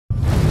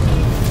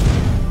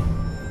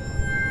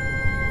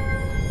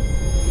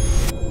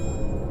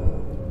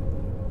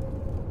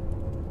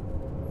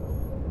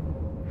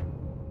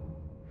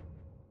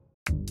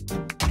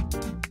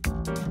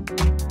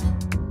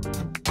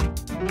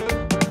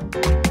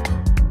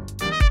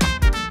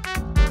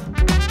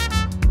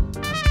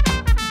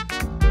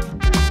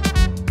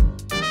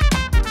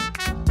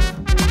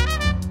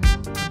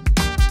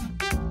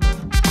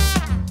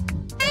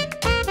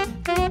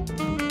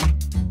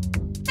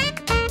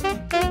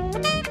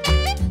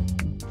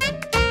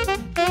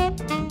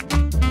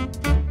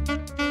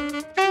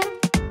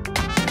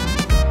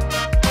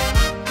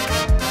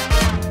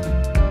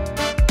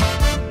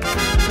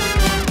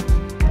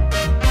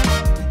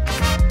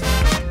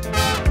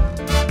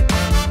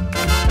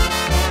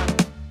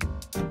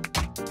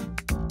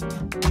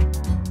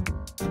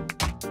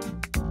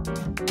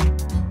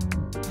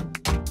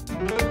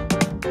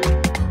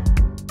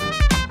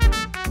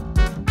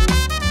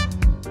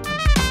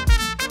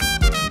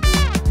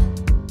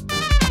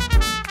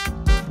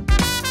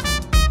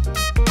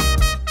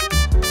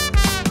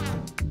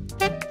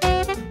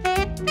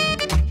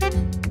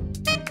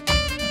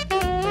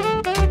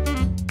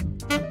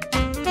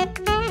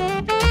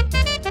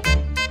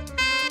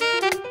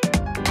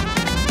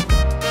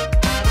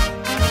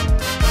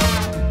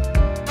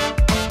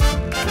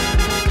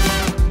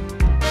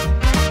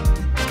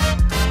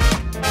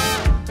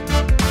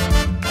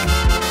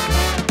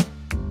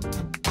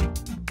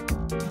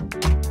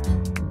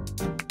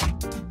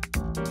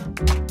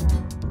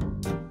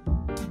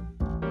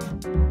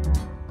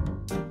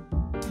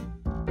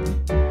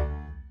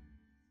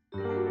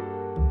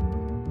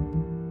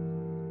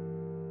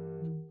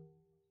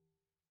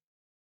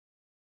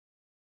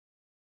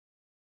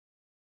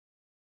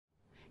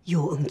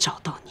佑恩找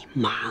到你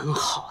蛮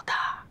好的，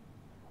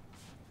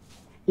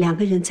两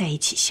个人在一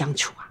起相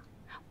处啊，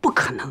不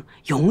可能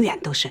永远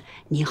都是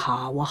你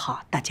好我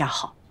好大家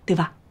好，对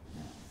吧？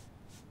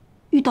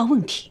遇到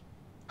问题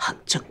很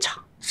正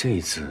常。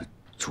这次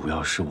主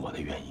要是我的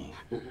原因。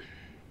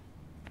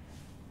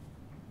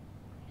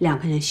两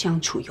个人相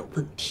处有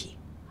问题，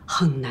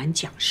很难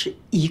讲是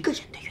一个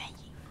人的原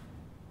因。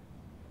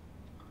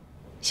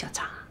小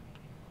张啊，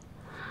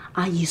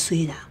阿姨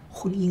虽然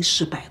婚姻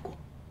失败过，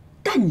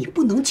但你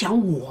不能讲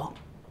我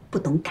不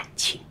懂感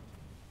情。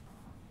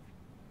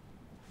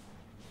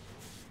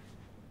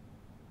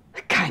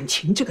感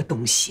情这个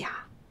东西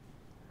啊，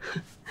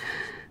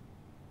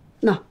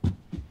那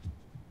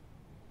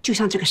就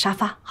像这个沙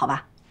发，好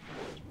吧？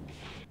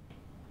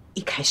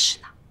一开始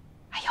呢，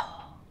哎呦，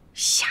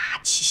下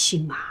起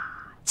心嘛，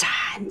崭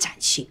崭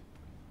新，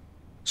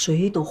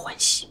谁都欢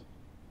喜。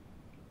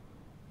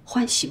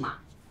欢喜嘛，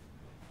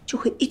就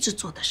会一直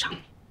坐在上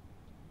面。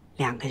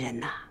两个人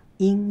呐，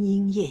莺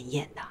莺燕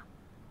燕的，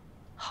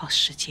好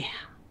时间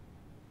啊。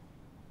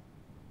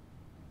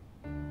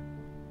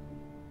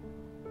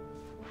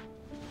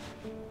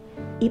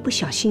一不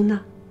小心呢，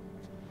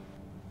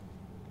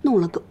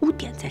弄了个污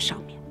点在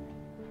上面，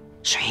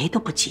谁都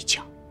不计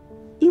较，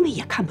因为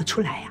也看不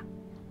出来呀。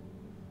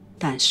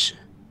但是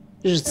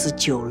日子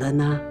久了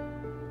呢，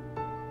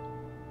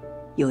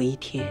有一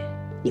天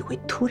你会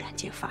突然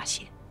间发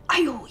现，哎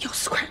呦，要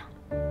死快了，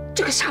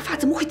这个沙发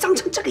怎么会脏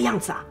成这个样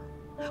子啊？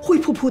灰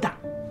扑扑的，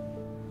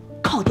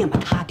靠垫嘛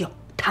塌掉，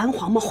弹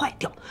簧嘛坏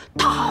掉，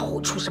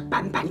到处是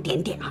斑斑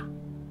点点啊。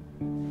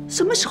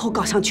什么时候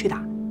搞上去的？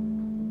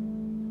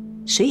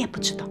谁也不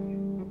知道，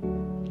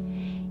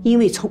因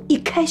为从一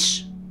开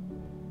始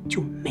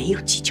就没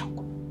有计较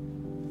过。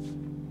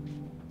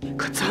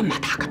可这么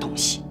大个东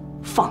西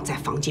放在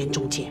房间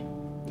中间，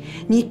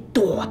你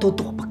躲都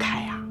躲不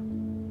开啊！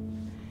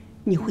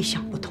你会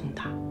想不通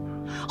的。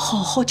好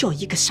好叫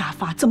一个沙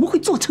发，怎么会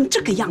做成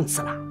这个样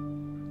子了？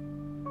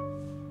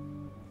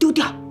丢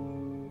掉，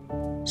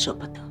舍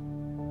不得，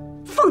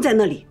放在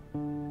那里，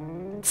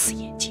刺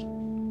眼睛。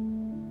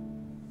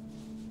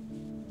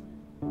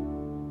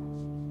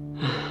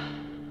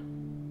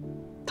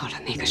到了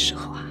那个时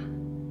候啊，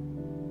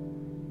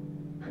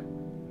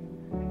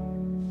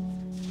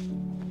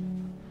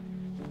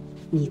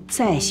你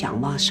再想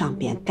往上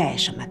边盖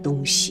什么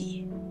东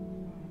西，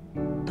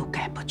都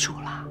盖不住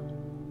了。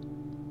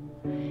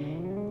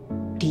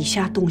底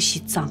下东西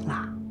脏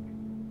了，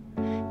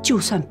就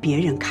算别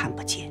人看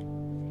不见，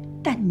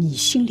但你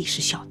心里是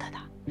晓得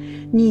的。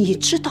你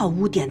知道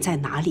污点在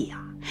哪里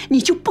啊，你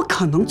就不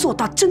可能做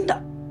到真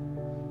的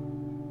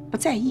不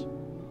在意。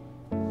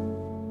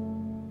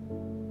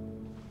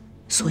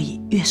所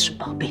以越是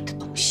宝贝的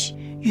东西，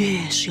越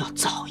是要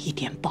早一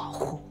点保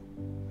护。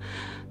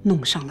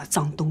弄上了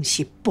脏东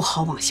西，不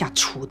好往下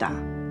除的。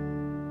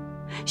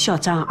小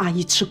张阿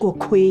姨吃过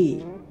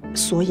亏，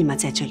所以嘛，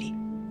在这里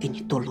给你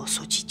多啰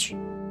嗦几句。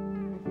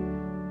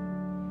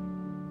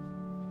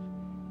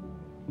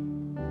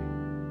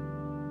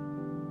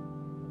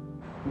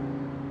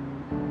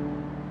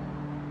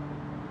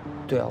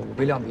对啊，5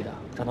倍量比的，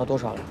涨到多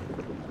少了？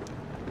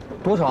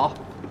多少？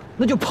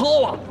那就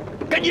抛啊！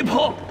赶紧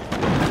抛！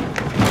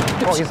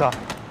不好意思啊。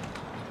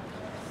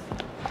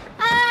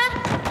哎，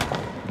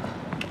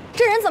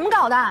这人怎么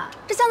搞的？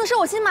这箱子是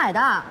我新买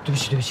的。对不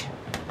起，对不起，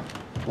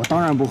我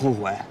当然不后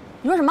悔。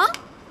你说什么？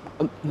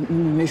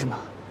没什么。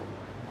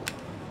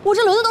我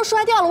这轮子都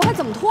摔掉了，我还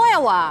怎么拖呀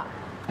我？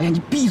哎呀，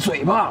你闭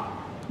嘴吧！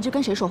你这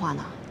跟谁说话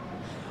呢？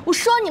我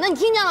说你呢，你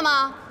听见了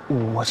吗？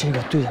我这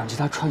个对讲机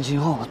它串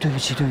信号了，对不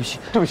起，对不起，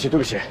对不起，对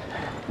不起。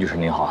女士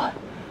您好，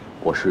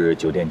我是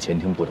酒店前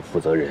厅部的负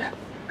责人，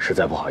实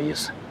在不好意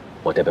思，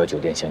我代表酒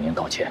店向您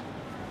道歉。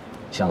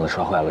箱子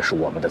摔坏了是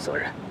我们的责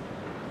任，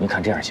您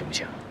看这样行不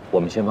行？我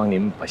们先帮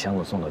您把箱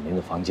子送到您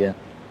的房间，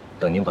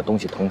等您把东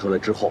西腾出来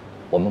之后，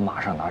我们马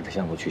上拿着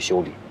箱子去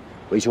修理，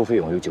维修费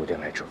用由酒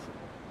店来支付。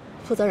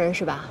负责人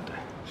是吧？对。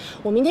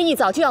我明天一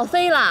早就要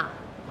飞了。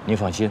您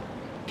放心，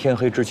天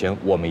黑之前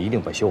我们一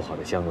定把修好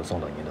的箱子送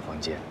到您的房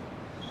间。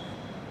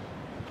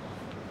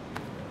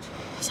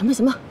行吧，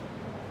行吧。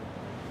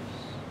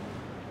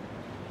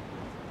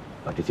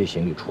把这些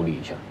行李处理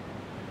一下，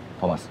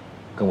托马斯，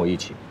跟我一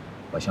起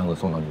把箱子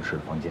送到女士的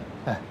房间。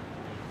哎，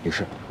女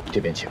士，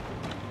这边请。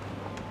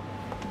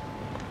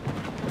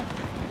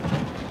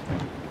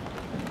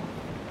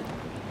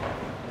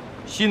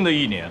新的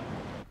一年，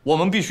我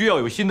们必须要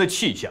有新的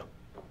气象。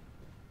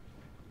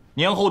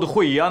年后的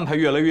会议安排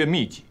越来越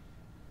密集，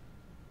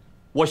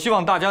我希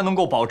望大家能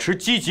够保持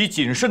积极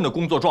谨慎的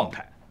工作状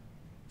态。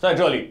在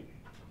这里，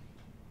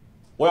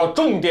我要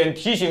重点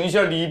提醒一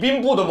下礼宾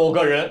部的某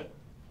个人，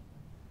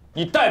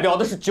你代表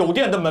的是酒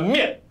店的门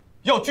面，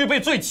要具备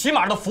最起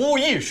码的服务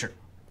意识，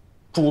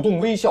主动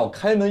微笑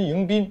开门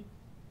迎宾，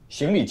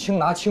行李轻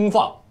拿轻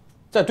放，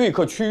在对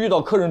客区遇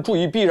到客人注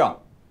意避让，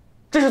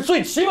这是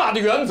最起码的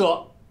原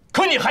则。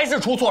可你还是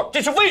出错，这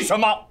是为什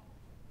么？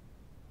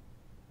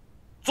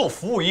做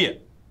服务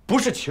业不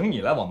是请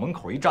你来往门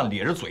口一站，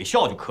咧着嘴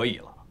笑就可以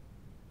了。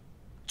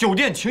酒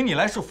店请你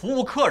来是服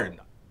务客人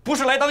的，不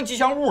是来当吉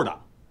祥物的。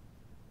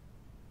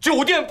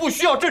酒店不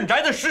需要镇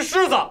宅的石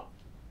狮子。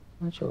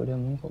那酒店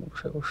门口不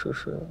是有石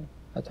狮子，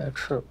还在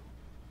吃吧？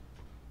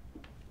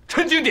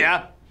陈经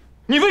典，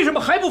你为什么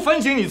还不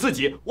反省你自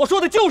己？我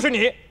说的就是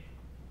你。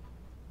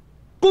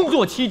工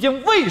作期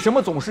间为什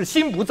么总是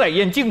心不在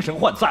焉、精神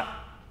涣散，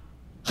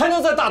还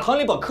能在大堂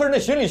里把客人的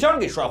行李箱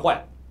给摔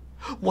坏？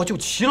我就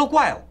奇了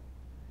怪了，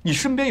你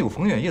身边有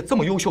冯远业这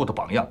么优秀的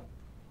榜样，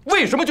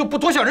为什么就不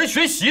多向人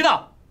学习呢？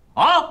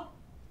啊？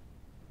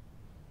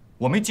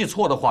我没记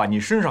错的话，你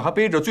身上还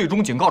背着最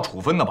终警告处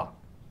分呢吧？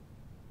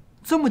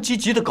这么积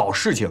极的搞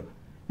事情，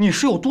你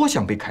是有多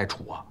想被开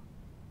除啊？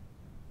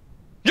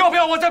要不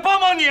要我再帮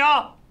帮你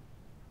啊？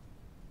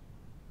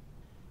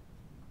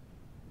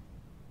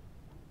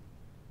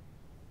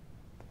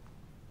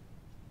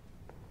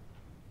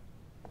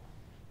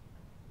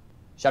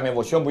下面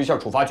我宣布一下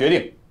处罚决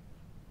定：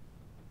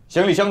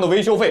行李箱的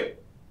维修费，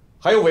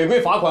还有违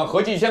规罚款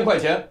合计1000块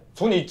钱，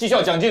从你绩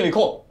效奖金里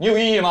扣，你有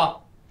异议吗？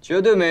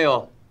绝对没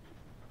有，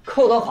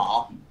扣得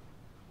好。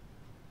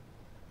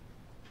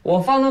我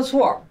犯了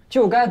错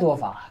就该多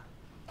罚。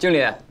经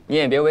理，你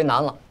也别为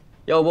难了，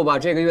要不把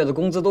这个月的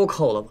工资都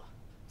扣了吧？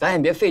咱也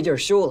别费劲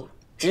修了，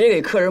直接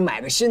给客人买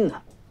个新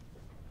的。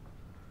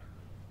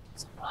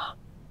怎么了？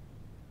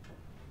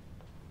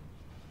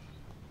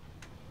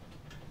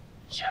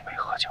也没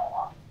喝酒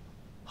啊？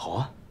好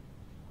啊，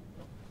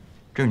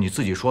这是你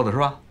自己说的是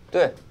吧？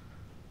对，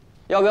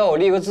要不要我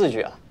立个字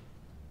据啊？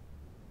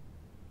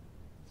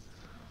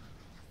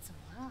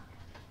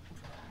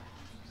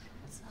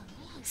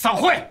散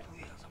会。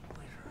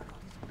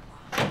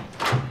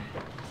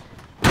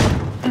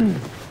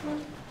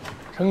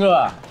陈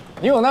哥，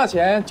你有那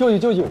钱救济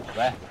救济我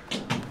呗。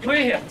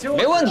对呀，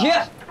没问题，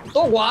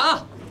都管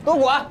啊，都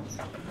管。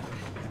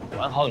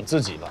管好你自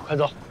己吧，快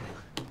走。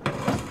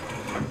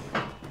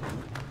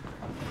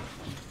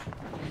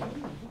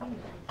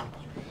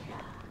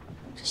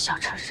这小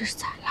陈是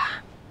咋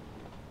啦？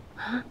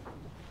啊？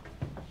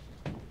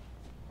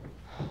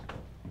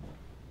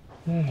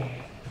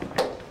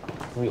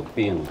都有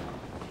病啊！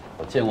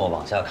我见过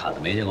往下砍的，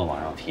没见过往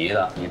上提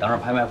的。你当时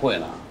拍卖会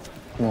呢？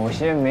某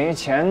些没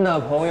钱的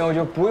朋友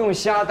就不用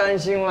瞎担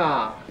心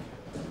了。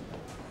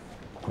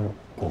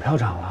股票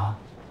涨了，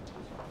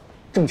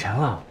挣钱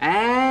了。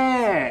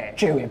哎，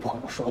这位朋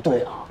友说对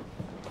了。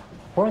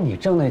不是你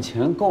挣那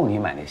钱够你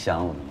买那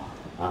箱子的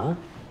吗？啊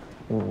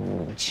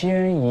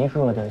5000一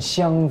个的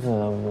箱子，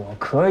我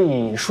可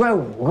以摔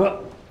5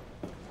个。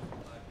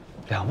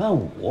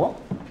25000。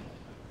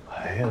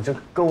哎呀，这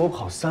够我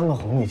跑3个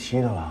红利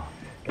期的了。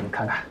给你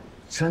看看，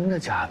真的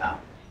假的？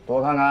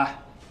多看看，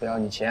不要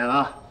你钱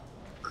啊。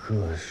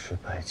个十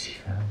百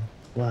千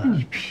万？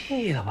你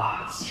屁了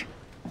吧！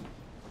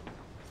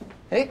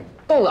哎，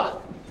豆子，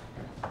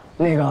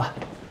那个，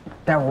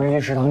待会儿就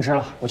去食堂吃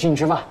了，我请你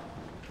吃饭。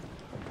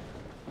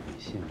没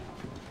信吗？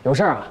有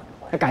事儿啊？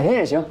改天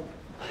也行。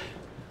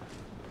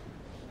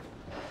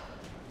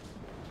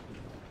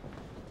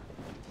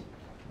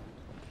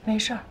没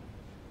事儿，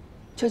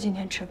就今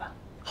天吃吧。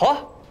好啊。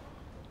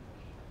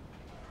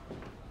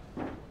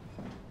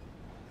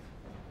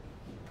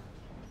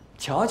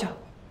瞧瞧，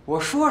我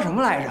说什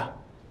么来着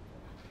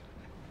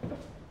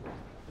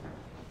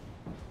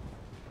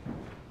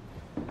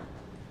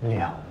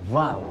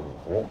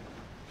？25000，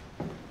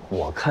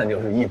我看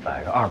就是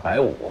100个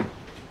250。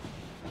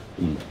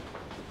嗯，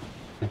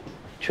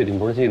确定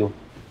不是嫉妒？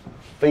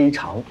非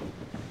常。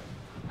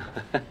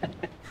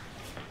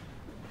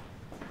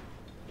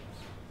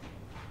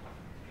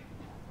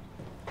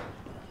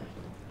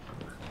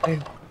哎呦，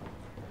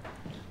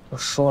我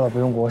说了不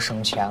用给我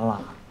省钱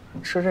了，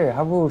吃这个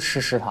还不如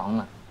吃食堂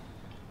呢。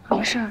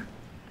没事儿，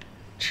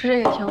吃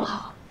这个挺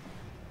好。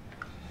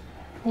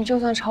你就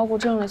算炒股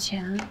挣了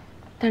钱，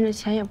但这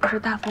钱也不是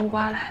大风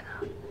刮来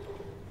的，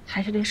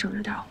还是得省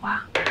着点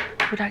花，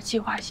有点计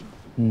划性。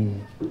嗯，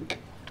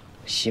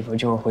媳妇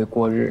就是会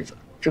过日子，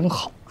真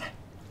好。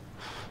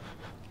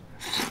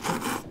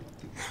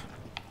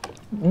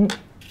嗯，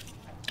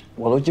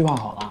我都计划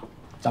好了，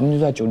咱们就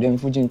在酒店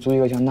附近租一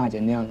个像娜姐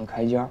那样的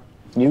开间，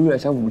一个月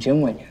才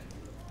5000块钱。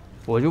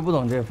我就不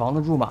等这房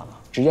子住满了，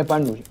直接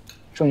搬出去，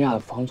剩下的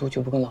房租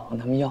就不跟老王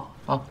他们要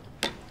啊。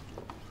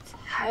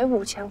才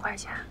5000块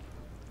钱，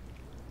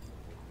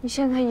你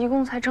现在一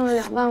共才挣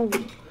了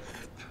25000，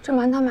这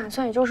满打满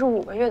算也就是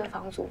5个月的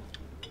房租。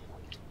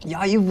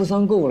押1付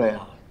3够了呀，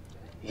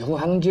以后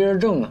还能接着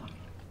挣呢。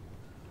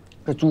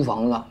这租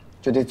房子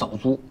就得早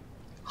租，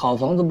好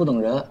房子不等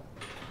人，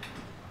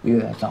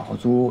越早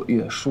租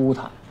越舒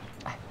坦。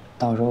哎，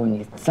到时候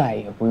你再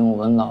也不用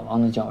闻老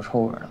王的脚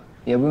臭味了，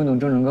也不用等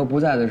正正哥不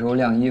在的时候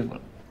晾衣服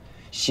了，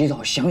洗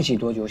澡想洗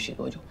多久洗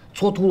多久，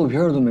搓秃噜皮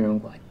儿都没人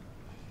管你。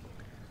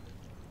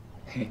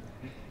嘿，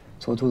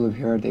搓秃噜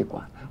皮儿得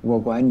管，我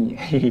管你。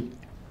嘿嘿。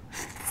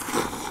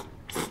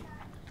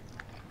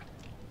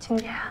经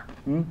典，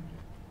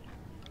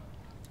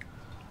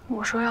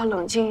我说要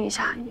冷静一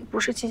下，也不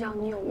是计较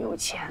你有没有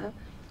钱，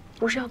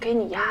不是要给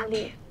你压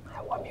力。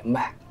哎，我明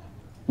白，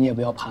你也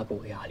不要怕给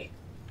我压力，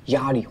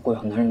压力会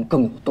让男人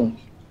更有动力。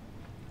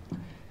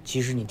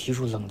即使你提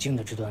出冷静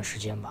的这段时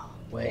间吧，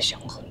我也想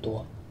了很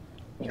多。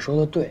你说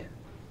的对，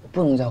我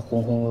不能再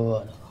浑浑噩噩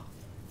的了。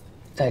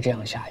再这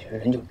样下去，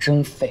人就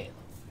真废了。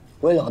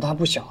我也老大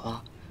不小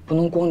了，不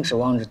能光指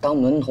望着当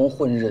门童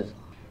混日子。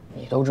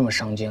你都这么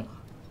上进了，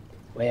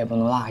我也不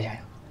能落下呀。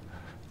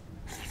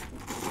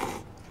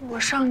我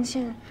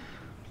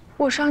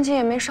上进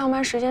也没上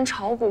班时间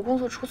炒股，工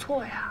作出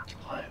错呀。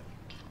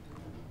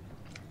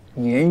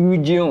鲶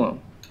鱼精，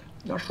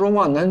那说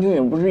话难听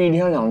也不是1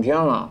天2天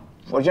了。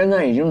我现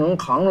在已经能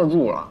扛得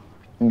住了。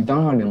你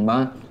当上领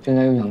班，现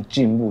在又想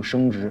进步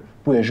升职，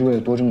不也是为了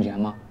多挣钱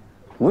吗？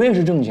我也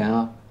是挣钱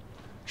啊，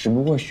只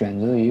不过选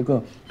择了一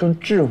个更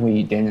智慧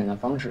一点点的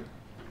方式。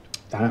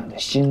咱俩的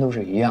心都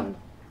是一样的。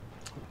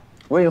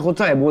我以后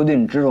再也不会对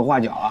你指手画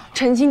脚了。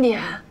陈经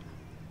典，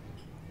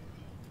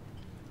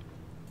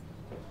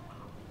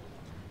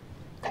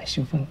太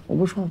兴奋了，我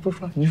不说了，不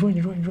说了，你说。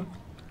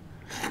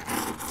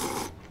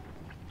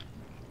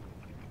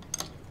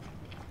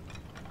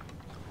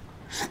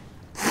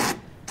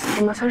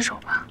我们分手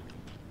吧。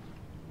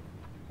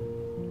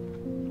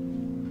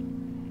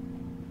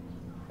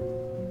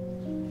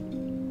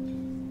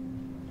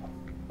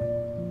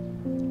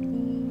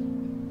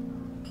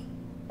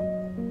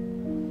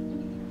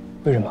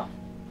为什么？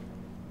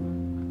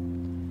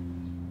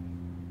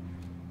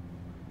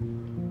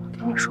我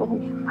跟你说不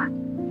明白。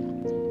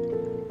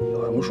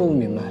有什么说不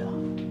明白的？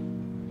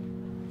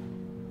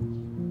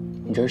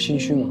你这是心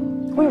虚吗？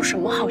我有什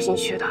么好心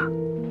虚的？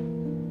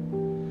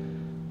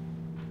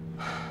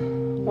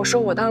我说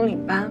我当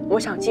领班，我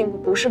想进步，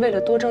不是为了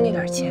多挣那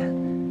点钱，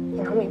你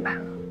能明白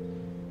吗？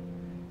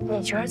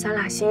你觉得咱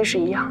俩心是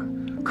一样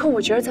的，可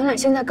我觉得咱俩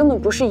现在根本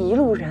不是一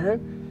路人，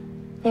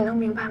你能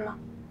明白吗？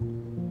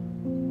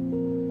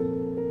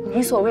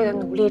你所谓的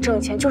努力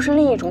挣钱，就是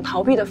另一种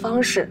逃避的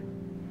方式。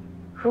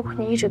如果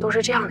你一直都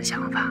是这样的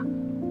想法，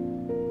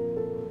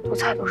多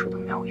再多书都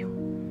没有用，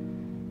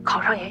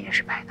考上也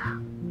是白搭。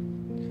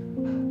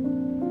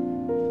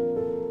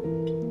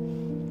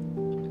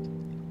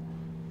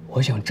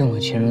我想挣了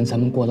钱让咱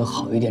们过得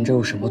好一点，这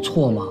有什么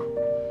错吗？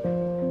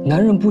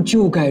男人不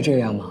就该这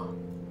样吗？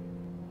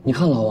你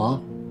看老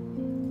王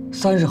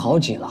，30好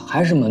几了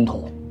还是门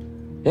童，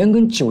连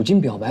跟酒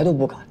精表白都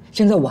不敢。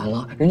现在晚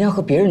了，人家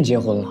和别人结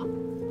婚了。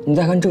你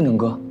再看正正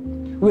哥，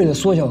为了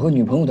缩小和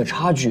女朋友的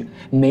差距，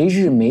没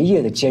日没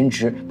夜的兼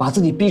职，把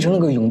自己逼成了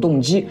个永动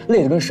机，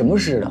累得跟什么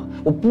似的。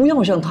我不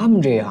要像他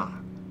们这样。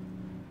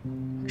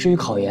至于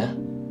考研，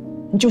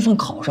你就算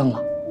考上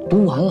了，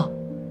读完了，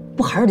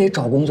不还是得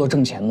找工作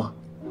挣钱吗？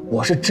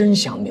我是真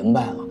想明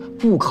白了，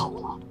不考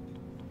了，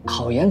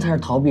考研才是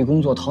逃避工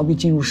作、逃避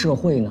进入社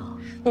会呢。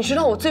你知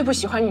道我最不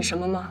喜欢你什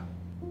么吗？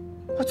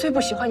我最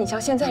不喜欢你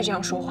像现在这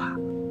样说话，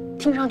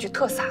听上去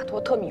特洒脱、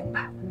特明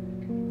白，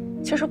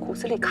其实骨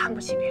子里看不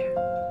起别人。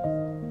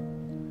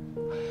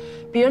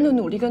别人的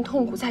努力跟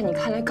痛苦在你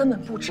看来根本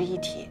不值一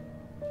提，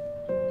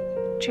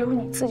只有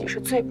你自己是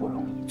最不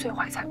容易、最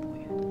怀才不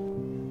遇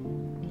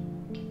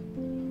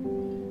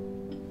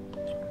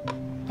的。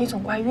你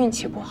总怪运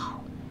气不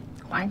好，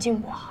环境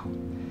不好，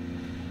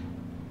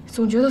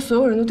总觉得所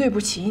有人都对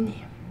不起你，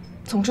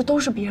总之都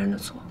是别人的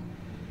错。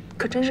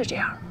可真是这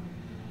样吗？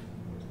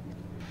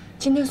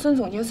今天孙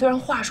总监虽然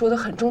话说得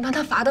很重，但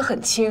他罚得很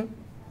轻。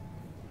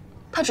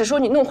他只说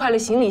你弄坏了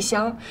行李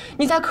箱，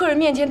你在客人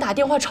面前打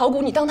电话炒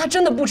股，你当他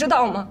真的不知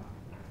道吗？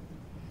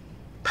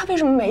他为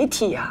什么没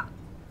提呀？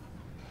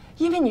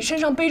因为你身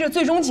上背着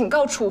最终警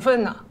告处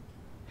分呢。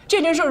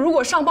这件事如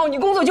果上报，你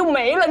工作就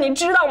没了，你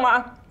知道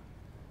吗？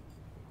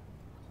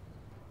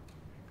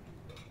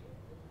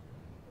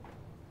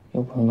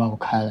有可能把我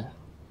开了呀，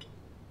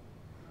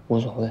无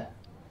所谓。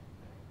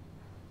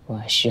我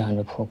还稀罕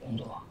这破工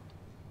作。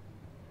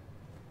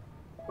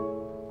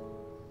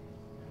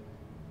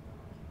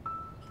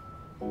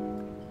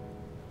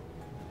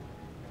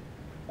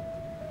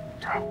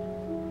对，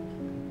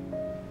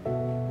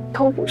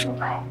都无所谓。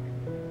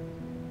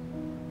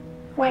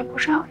我也不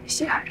知道你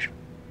稀罕什么。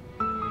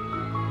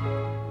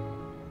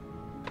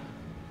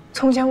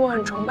从前我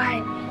很崇拜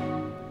你，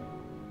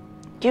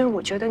因为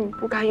我觉得你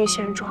不甘于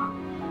现状，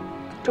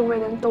周围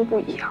的人都不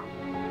一样。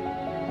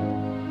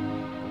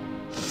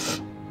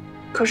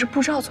可是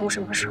不知道从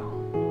什么时候，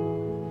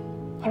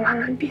你慢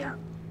慢变了，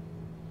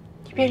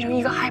你变成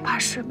一个害怕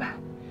失败、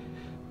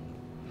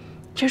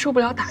接受不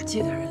了打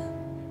击的人。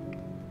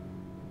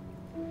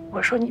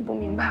我说你不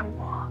明白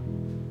我，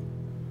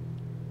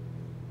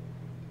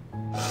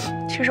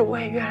其实我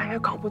也越来越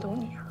搞不懂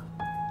你了。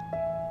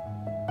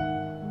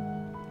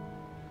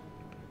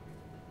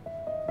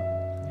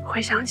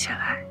回想起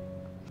来，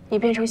你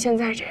变成现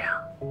在这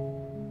样，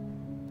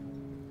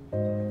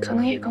可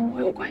能也跟我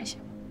有关系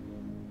吧。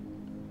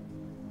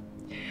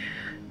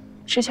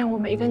之前我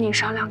没跟你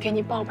商量，给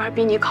你报班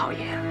逼你考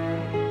研，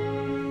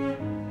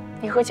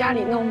你和家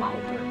里闹矛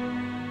盾，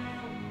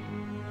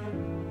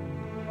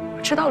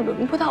我知道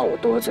轮不到我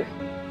多嘴，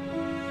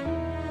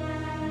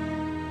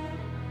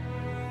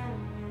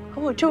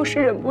可我就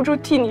是忍不住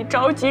替你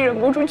着急，忍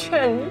不住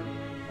劝你。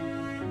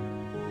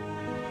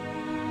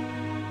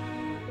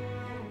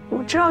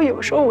我知道有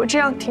时候我这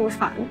样挺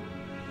烦的，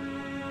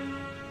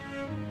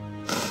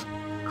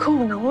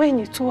母能为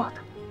你做的，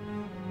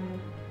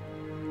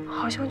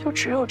好像就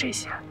只有这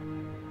些了，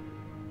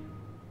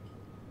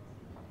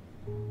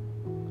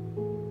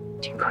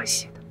挺可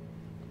惜的，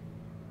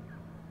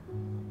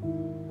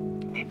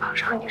没帮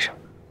上你什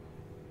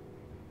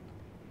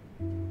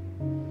么，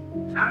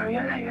反而越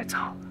来越糟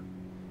了。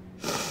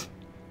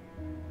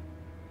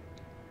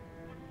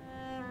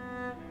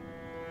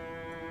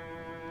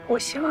我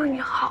希望你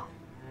好，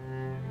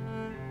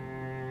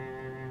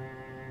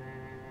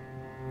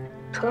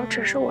这都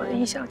只是我的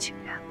一厢情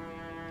愿吧。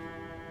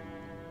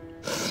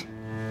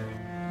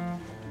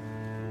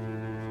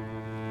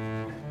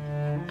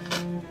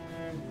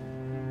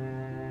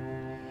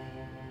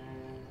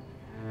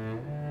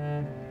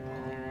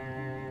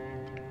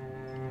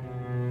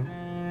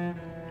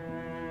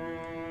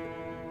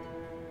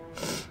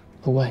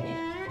不怪你。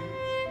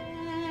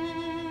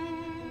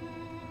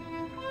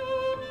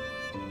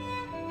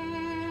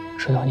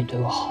知道你对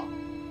我好，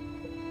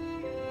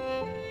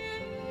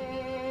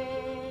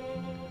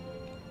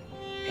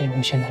变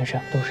成现在这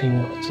样，都是因为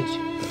我自己。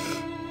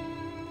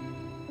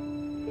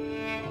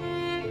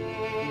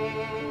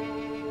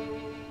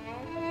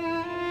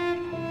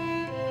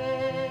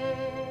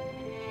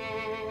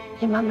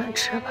你慢慢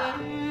吃吧。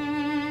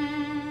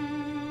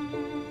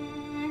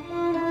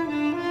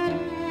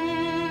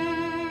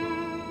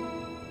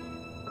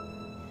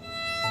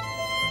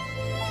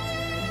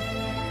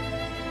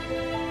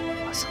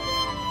我走。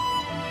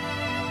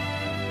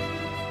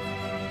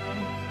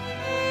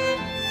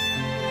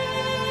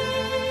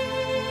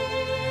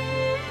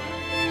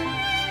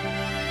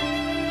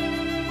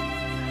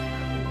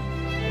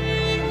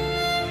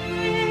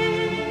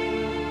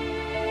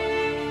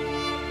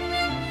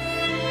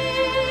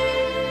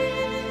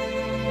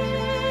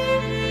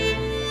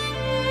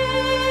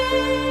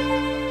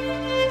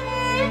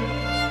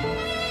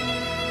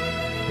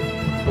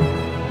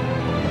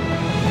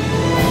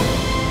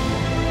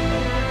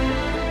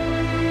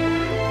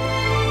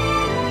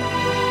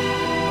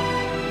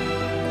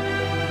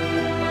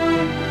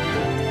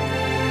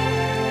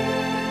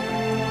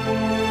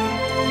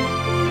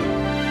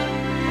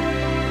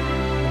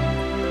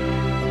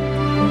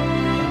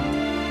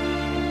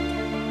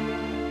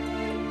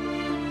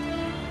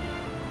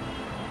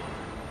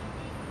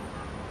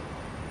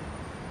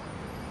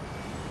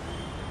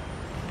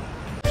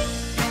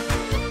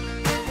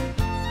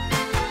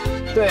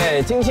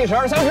对，精气神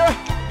儿，30，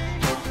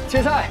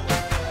切菜。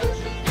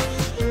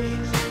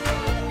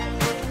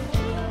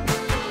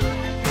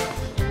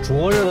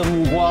灼热的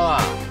目光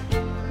啊！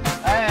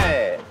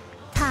哎，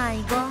泰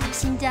国、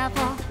新加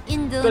坡、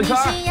印度尼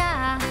西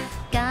亚，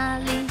咖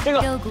喱、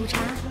肉骨茶，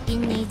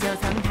印尼九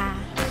层塔，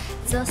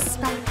做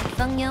SPA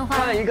放烟花，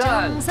看一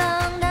看。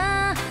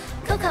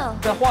Coco，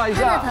 再画一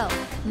下。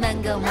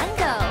Mango，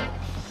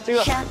 这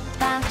个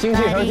精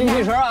气神，精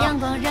气神啊！阳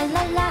光热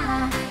辣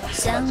辣，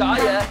眨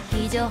眼。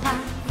啤酒花，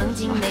风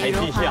景美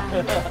如画，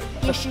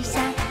夜市下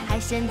海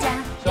鲜价，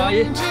阿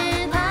姨。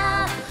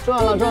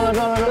赚了，对，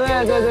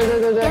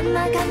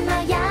干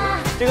嘛呀？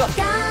这个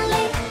咖喱，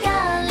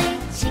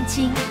轻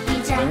轻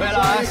一夹，准备了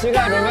啊，膝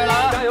盖准备了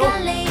啊，加油！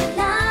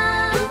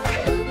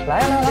来，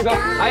这个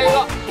还有一个，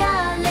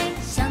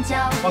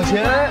往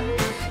前，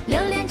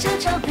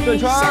转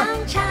圈。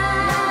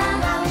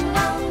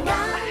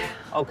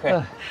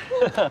OK，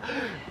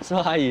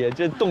 孙阿姨，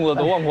这动作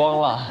都忘光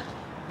了。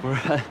不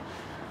是，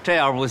这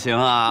样不行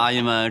啊，阿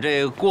姨们，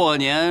这过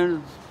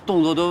年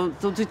动作都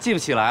记不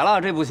起来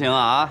了，这不行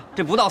啊！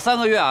这不到3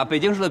个月啊，北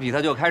京市的比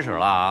赛就开始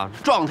了啊，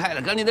状态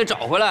的赶紧得找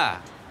回来。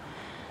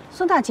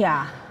孙大姐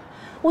啊，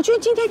我觉得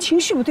今天情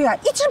绪不对啊，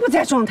一直不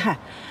在状态，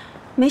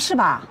没事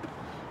吧？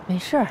没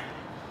事儿，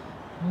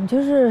你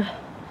就是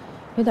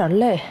有点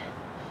累，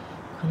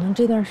可能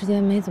这段时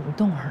间没怎么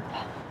动会儿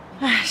吧。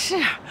哎，是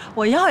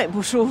我腰也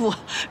不舒服，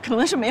可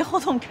能是没活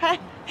动开，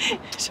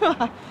是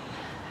吧？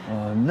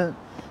那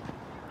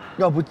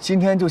要不今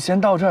天就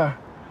先到这儿，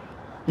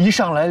一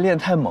上来练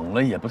太猛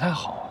了也不太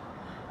好。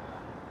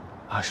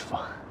啊，师傅，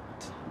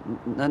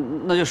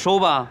那就收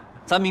吧，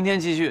咱明天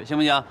继续，行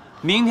不行？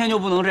明天就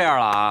不能这样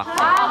了啊！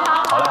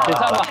好嘞，点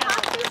赞吧。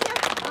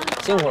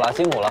辛苦了，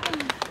辛苦了。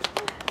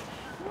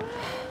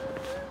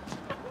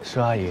施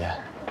阿姨，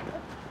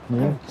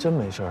您真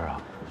没事啊？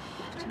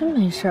真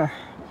没事儿。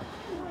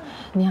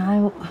你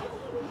还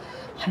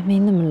没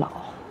那么老。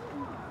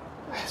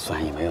哎，孙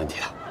阿姨没问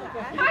题的。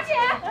马姐，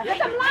你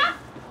怎么了？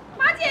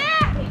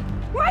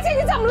马姐，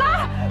你怎么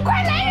了？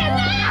快来人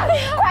呐！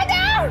快点！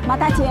马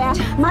大姐，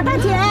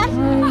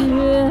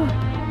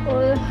我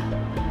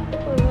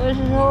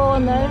手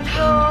难受。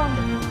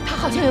他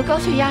好像有高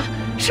血压，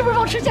是不是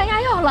忘吃降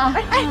压药了？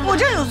哎，我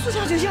这儿有速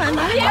效救心丸，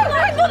拿。别，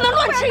不能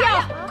乱吃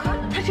药。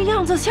他这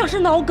样子像是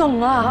脑梗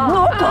啊！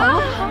脑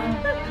梗？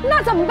那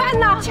怎么办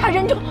呢？掐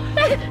人中，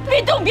哎，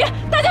别动，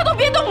大家都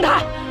别动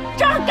他，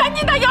这样赶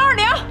紧打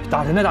120。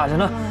打着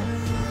呢。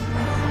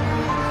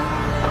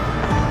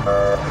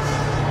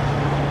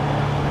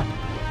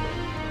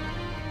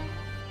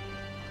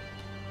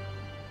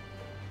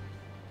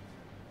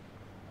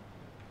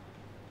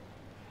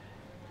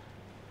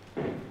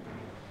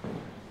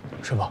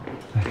师傅，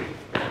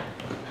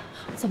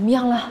怎么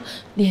样了？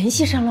联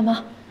系上了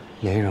吗？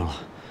联系上了，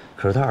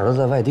可是他儿子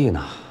在外地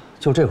呢，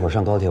就这会儿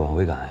上高铁往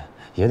回赶，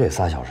也得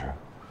3小时。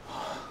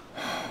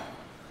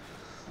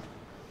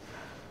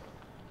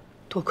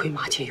多亏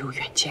马姐有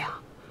远见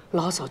啊，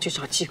老早就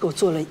找机构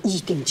做了议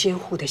定监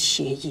护的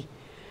协议。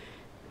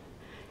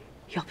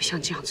要不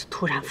像这样子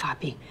突然发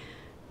病，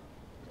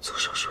做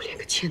手术连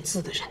个签字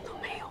的人都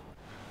没有。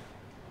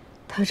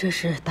他这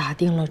是打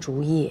定了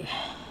主意，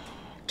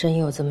真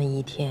有这么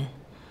一天，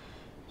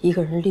一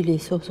个人利利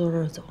索索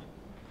地走，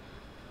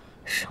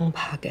生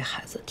怕给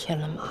孩子添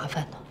了麻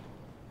烦呢。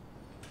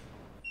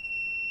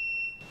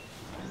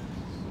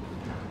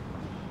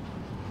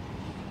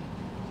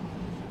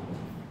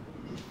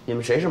你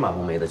们谁是马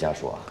红梅的家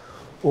属啊？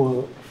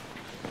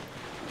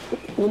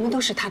我们都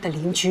是他的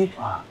邻居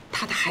啊。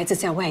他的孩子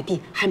在外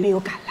地，还没有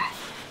赶来。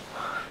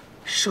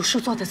手术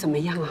做得怎么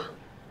样啊？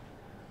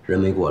人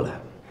没过来，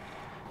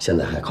现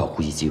在还靠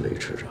呼吸机维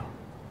持着，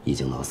已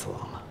经脑死亡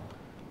了。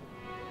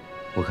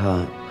我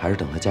看还是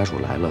等他家属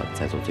来了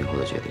再做最后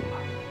的决定吧。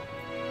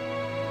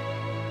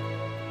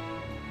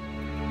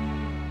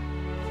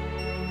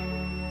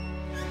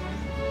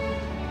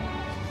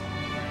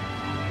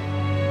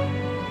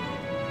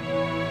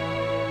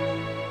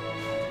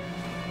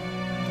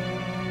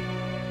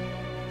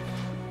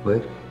喂，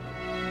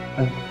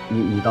哎，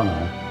你到哪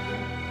儿？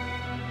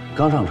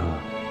刚上车。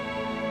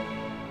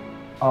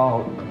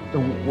哦，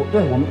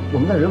我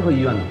们在仁和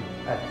医院呢。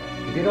哎，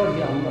你别着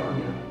急啊，我们等着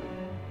你。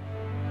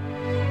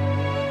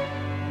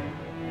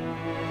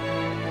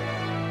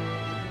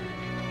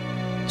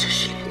这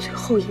是连最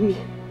后一面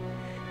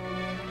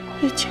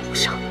也见不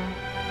上。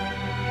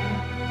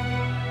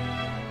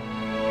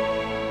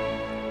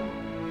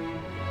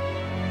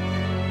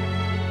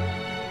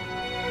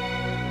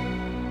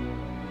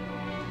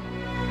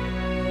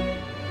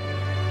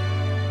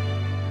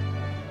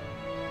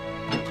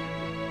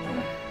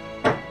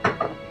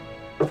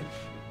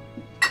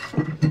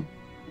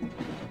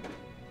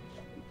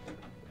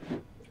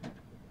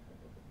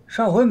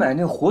上回买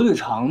那火腿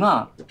肠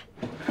呢，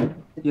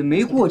也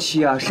没过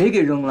期啊，谁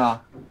给扔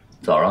了？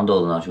早上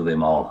豆子拿去喂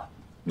猫了，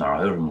哪儿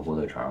还有什么火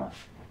腿肠啊？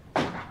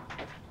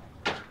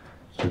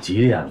都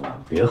几点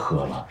了？别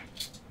喝了，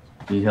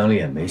冰箱里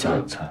也没下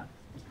午餐。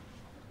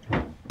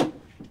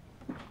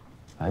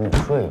赶紧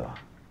睡吧。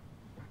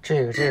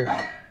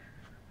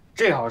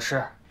这好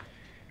吃。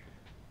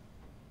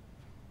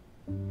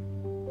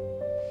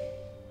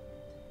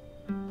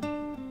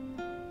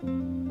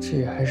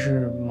这还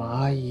是马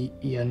阿姨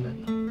腌的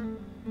呢。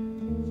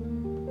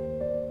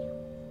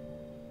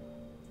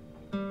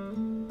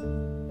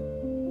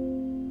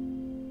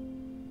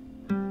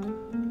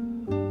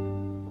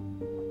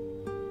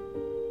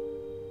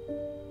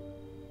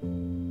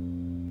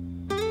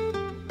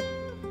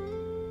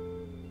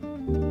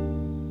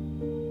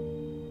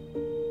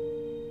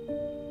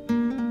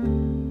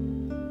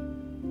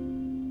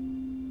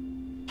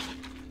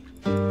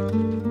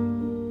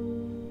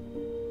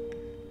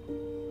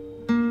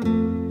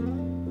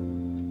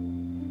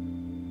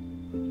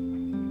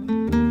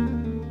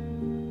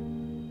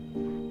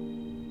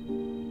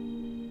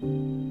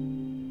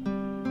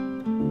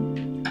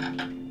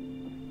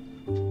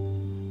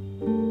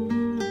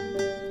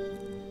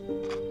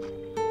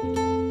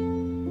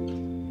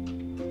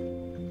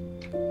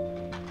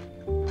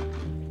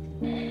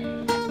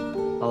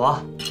老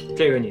王，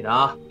这个你的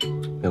啊，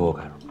别给我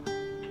开了。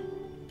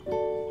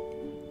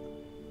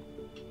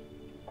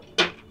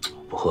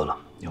不喝了，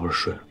一会儿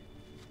睡了。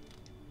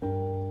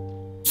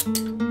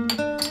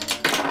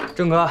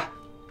郑哥，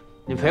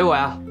你陪我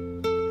呀。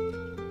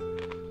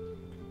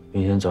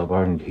明天早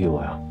班你替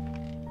我呀。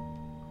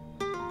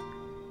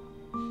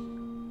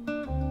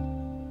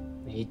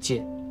没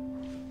劲。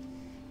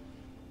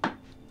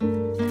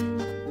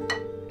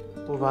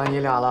不烦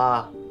你俩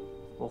了，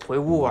我回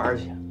屋玩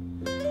去。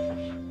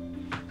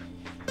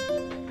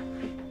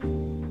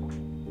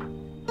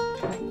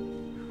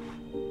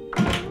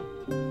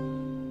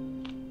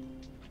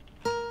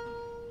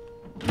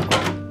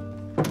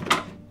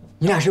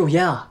你俩是有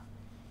烟啊？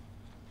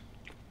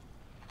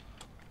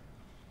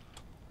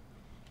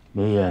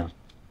没烟，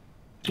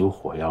有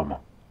火药吗？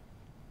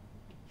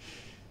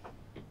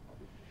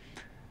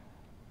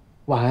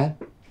晚安。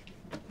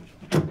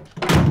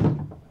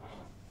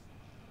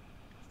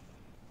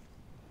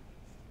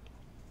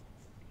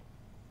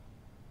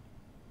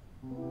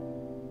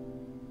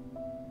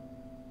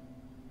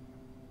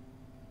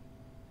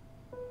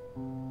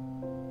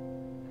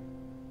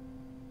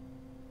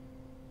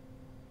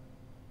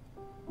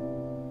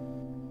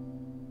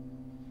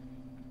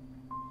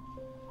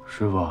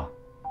师傅，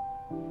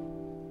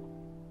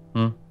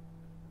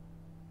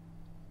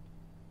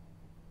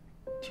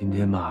今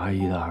天马阿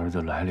姨的儿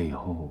子来了以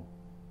后，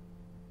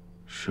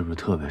是不是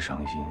特别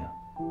伤心啊？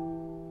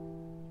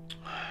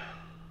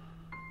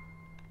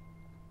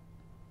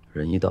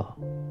人一到，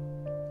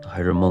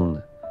还是懵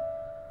的，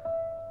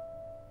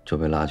就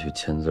被拉去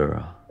签字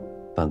啊，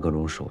办各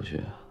种手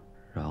续，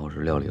然后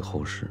是料理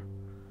后事。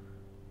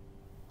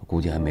我估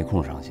计还没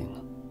空伤心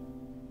呢。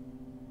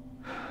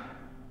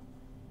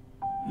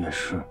也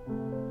是，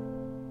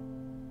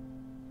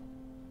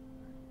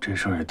这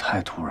事儿也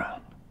太突然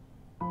了，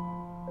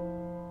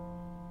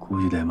估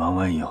计得忙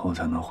完以后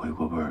才能回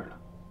过味儿了。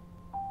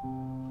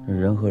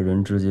人和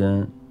人之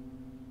间，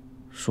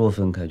说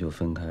分开就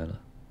分开了，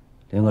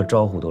连个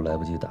招呼都来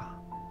不及打，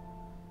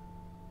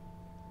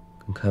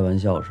跟开玩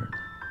笑似的。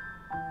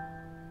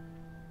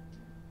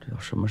这叫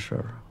什么事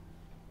儿啊？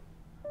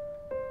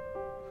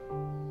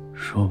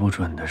说不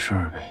准的事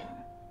儿呗。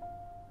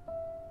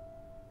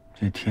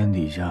这天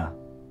底下，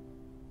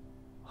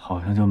好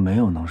像就没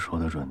有能说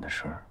得准的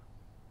事儿。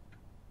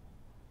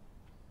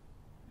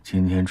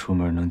今天出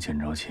门能捡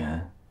着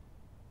钱，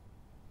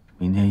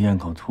明天咽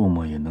口唾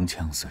沫也能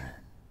呛死人。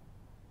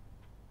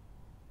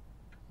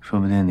说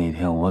不定哪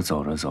天我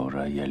走着走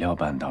着也撂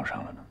半道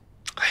上了呢。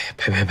哎呀，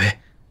呸！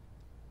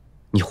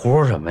你胡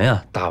说什么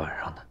呀？大晚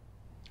上的。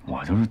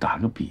我就是打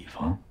个比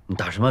方。你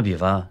打什么比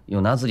方？有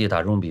拿自己打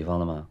这种比方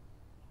的吗？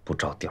不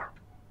着调。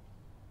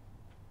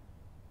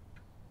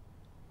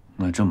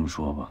那这么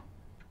说吧，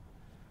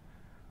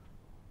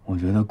我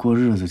觉得过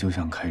日子就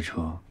像开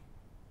车，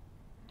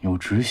有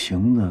直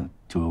行的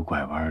就有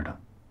拐弯的，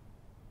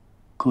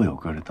各有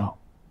各的道。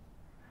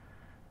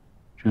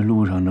这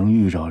路上能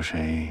遇着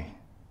谁，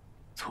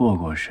错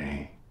过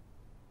谁，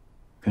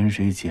跟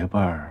谁结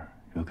伴儿，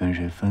又跟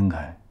谁分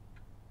开，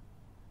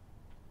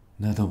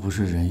那都不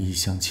是人一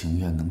厢情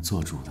愿能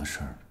做主的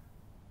事儿。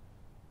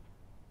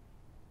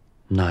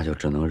那就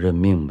只能认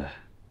命呗。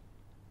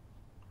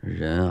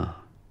人啊，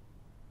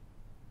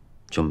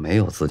就没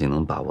有自己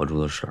能把握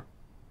住的事儿。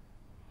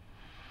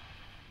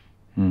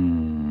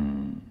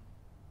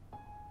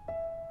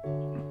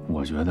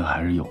我觉得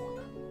还是有的。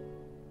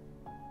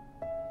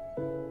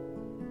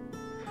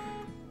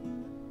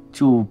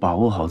就把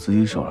握好自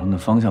己手上的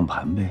方向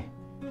盘呗。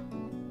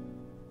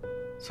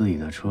自己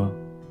的车，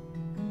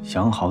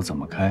想好怎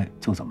么开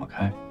就怎么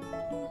开。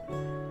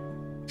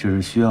只是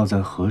需要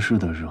在合适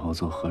的时候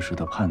做合适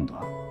的判断。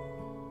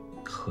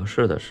合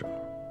适的时候？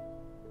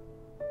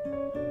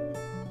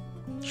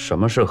什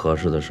么是合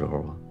适的时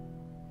候啊？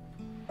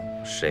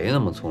谁那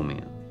么聪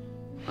明，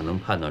还能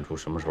判断出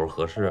什么时候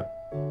合适？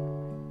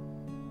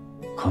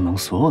可能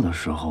所有的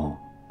时候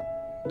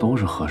都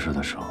是合适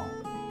的时候，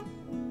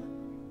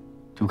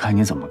就看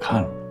你怎么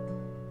看了。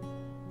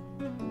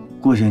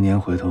过些年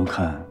回头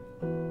看，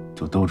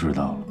就都知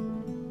道了。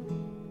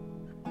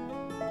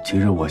其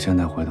实我现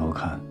在回头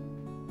看，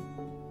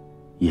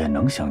也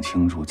能想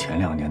清楚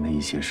前2年的一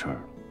些事儿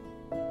了。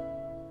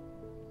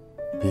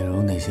比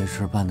如哪些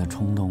事办得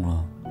冲动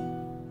了，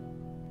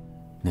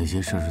哪些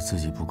事是自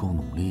己不够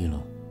努力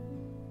了。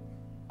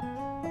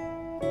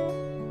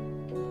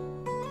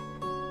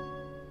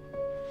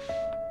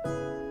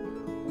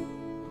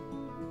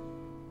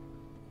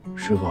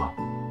师傅，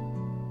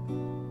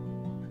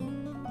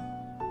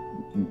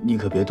你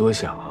可别多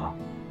想啊。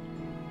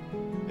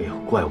哎呦，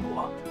怪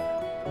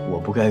我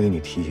不该给你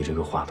提起这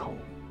个话头，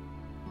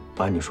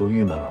把你说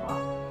郁闷了吧？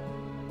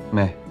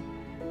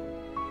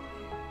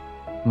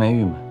没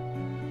郁闷，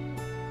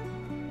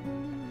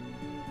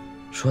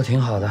说挺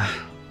好的。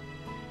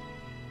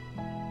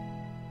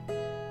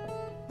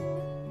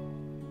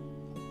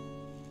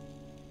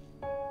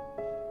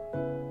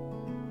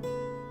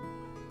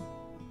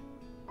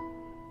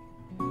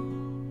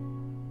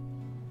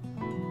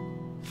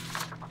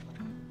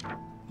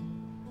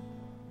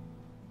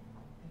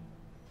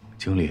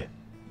经理，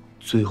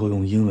最后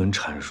用英文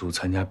阐述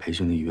参加培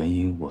训的原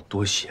因，我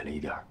多写了一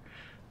点儿。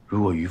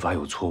如果语法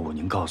有错误，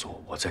您告诉我，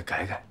我再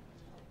改改。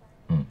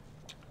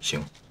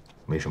行，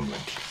没什么问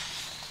题，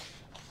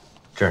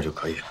这样就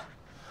可以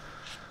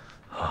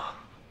了。啊，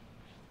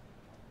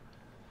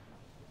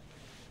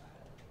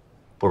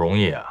不容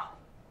易啊，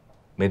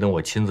没等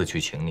我亲自去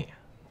请你，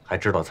还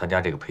知道参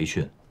加这个培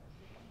训，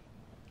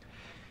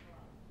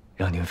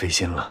让您费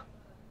心了，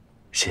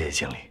谢谢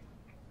经理。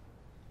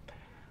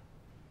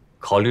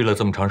考虑了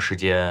这么长时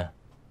间，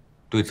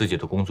对自己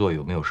的工作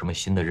有没有什么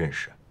新的认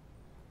识？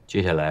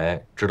接下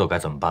来知道该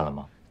怎么办了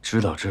吗？知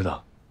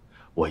道，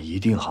我一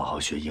定好好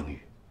学英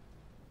语。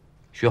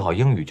学好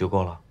英语就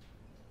够了？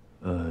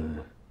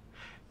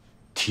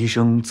提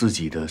升自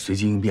己的随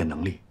机应变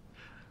能力，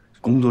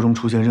工作中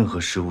出现任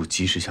何失误，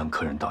及时向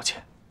客人道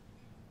歉。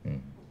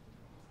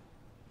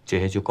这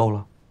些就够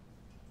了？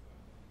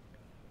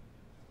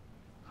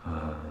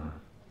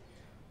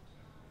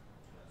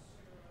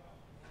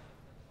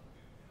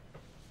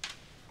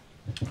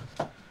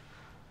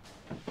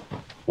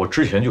我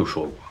之前就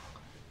说过，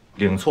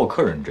领错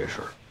客人这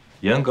事儿，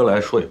严格来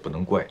说也不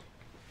能怪你。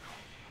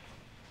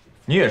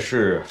你也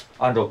是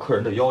按照客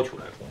人的要求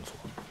来工作。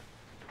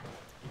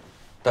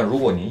但如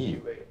果你以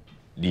为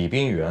礼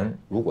宾员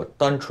如果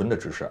单纯的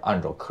只是按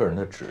照客人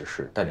的指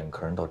示带领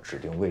客人到指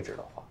定位置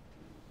的话，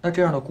那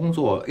这样的工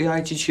作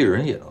AI 机器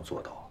人也能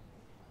做到。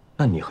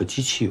那你和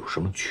机器有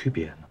什么区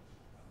别呢？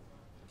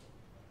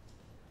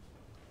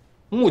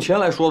目前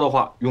来说的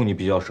话，用你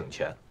比较省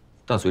钱，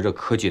但随着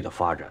科技的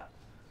发展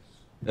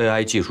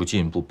 ，AI 技术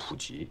进一步普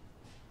及，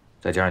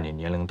再加上你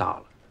年龄大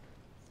了，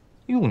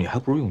用你还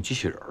不如用机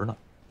器人呢。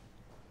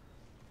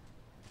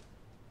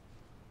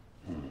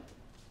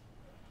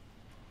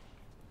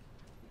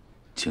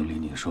经理，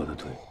你说的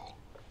对。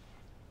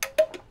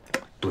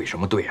对什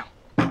么对呀？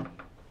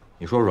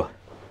你说说，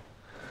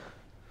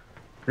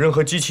人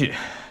和机器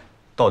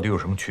到底有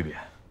什么区别？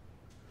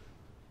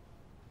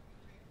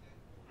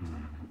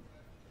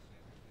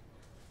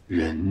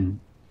人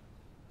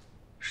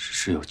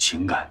是有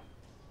情感。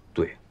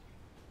对。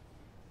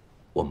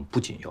我们不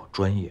仅要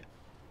专业，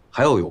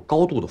还要有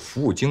高度的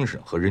服务精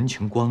神和人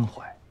情关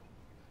怀。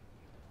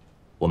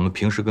我们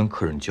平时跟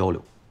客人交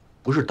流，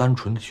不是单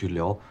纯的去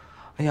聊，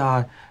哎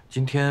呀，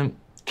今天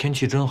天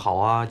气真好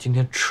啊，今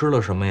天吃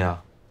了什么呀？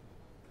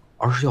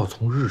而是要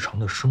从日常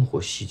的生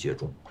活细节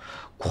中，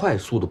快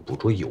速的捕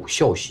捉有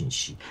效信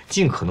息，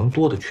尽可能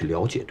多的去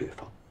了解对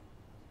方。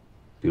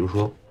比如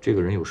说，这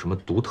个人有什么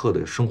独特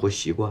的生活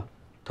习惯，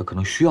他可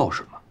能需要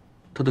什么，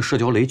他的社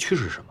交雷区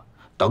是什么，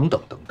等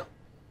等等等。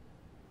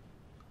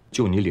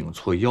就你领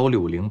错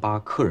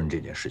1608客人这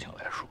件事情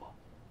来说，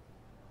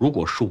如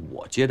果是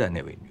我接待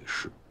那位女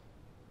士，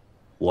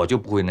我就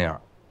不会那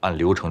样按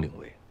流程领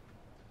位。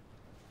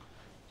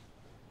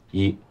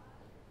一，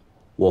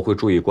我会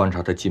注意观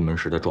察她进门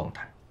时的状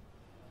态。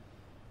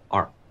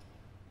二，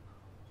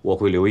我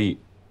会留意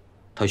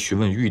她询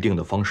问预定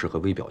的方式和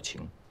微表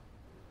情。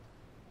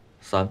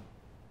三，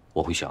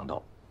我会想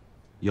到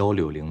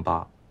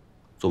1608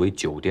作为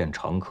酒店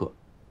常客，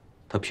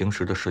她平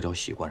时的社交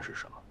习惯是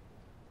什么。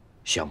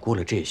想过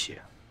了这些，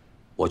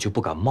我就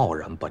不敢贸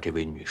然把这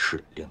位女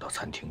士领到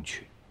餐厅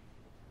去。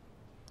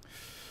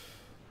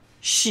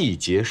细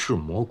节是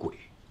魔鬼，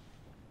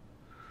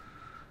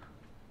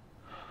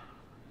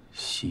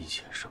细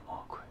节是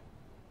魔鬼。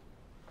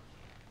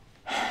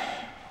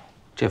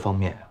这方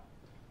面啊，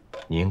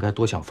你应该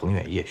多向冯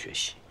远业学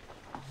习。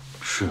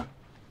是。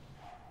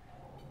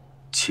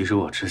其实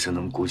我这次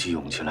能鼓起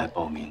勇气来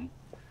报名，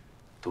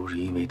都是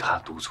因为他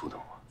督促的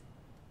我。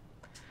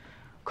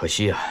可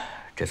惜啊，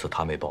这次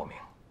他没报名。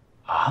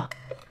啊？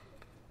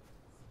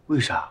为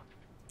啥？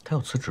他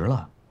要辞职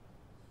了，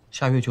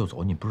下月就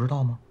走，你不知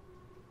道吗？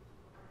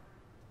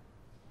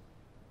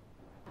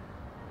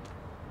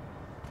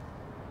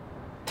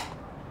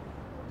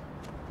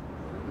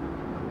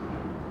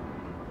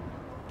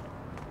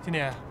经理，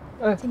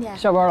哎，经理，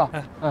下班了，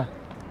哎。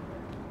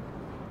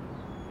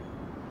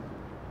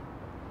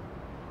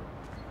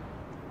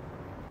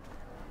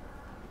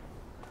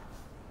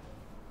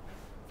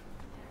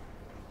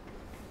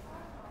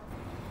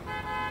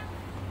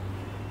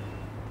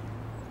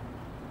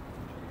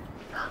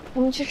我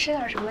们去吃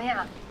点什么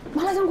呀？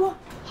麻辣香锅，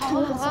好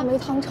啊，辣酸梅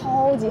汤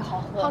超级好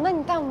喝。好，那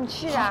你带我们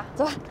去啊。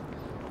走吧。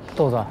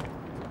豆子，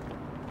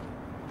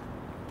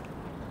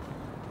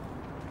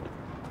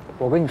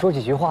我跟你说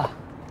几句话。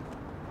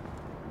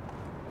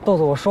豆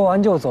子，我说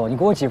完就走，你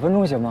给我几分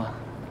钟行吗？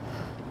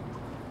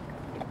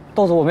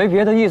豆子，我没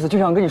别的意思，就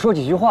想跟你说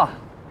几句话。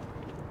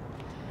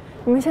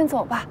你们先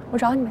走吧，我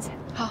找你们去。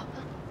好。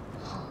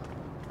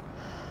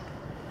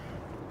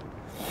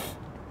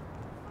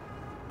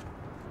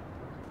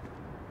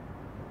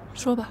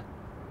说吧。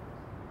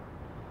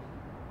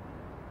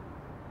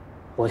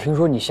我听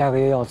说你下个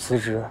月要辞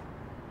职，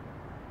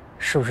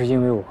是不是因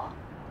为我？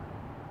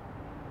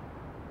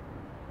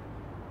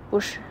不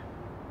是。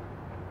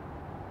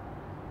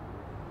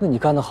那你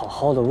干得好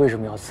好的，为什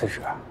么要辞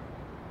职？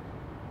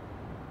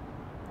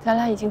咱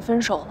俩已经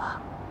分手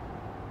了，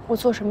我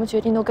做什么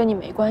决定都跟你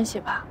没关系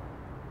吧？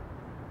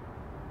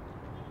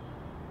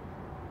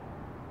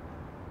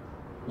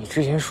你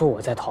之前说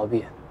我在逃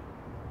避，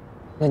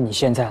那你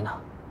现在呢？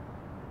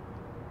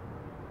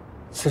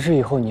辞职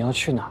以后你要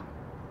去哪儿？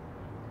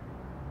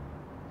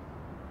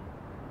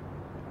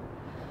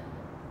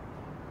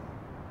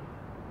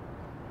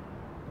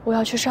我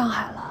要去上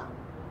海了。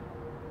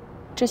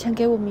之前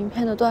给我名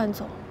片的段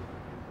总，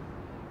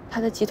他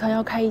的集团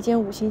要开一间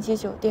5星级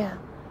酒店，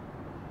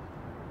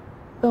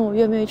问我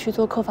愿不愿意去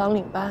做客房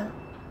领班。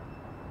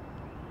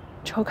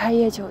筹开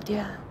业酒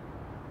店，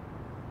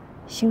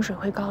薪水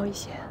会高一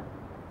些。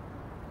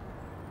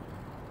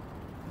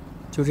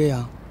就这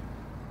样。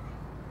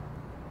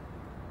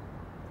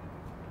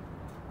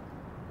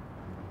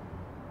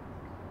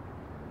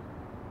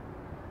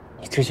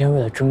你之前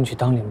为了争取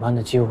当领班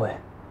的机会，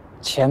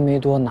钱没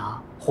多拿，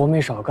活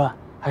没少干，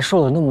还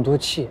受了那么多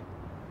气。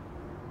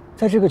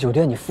在这个酒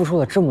店，你付出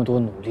了这么多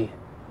努力，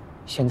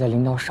现在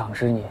领导赏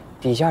识你，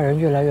底下人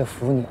越来越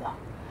服你了，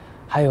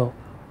还有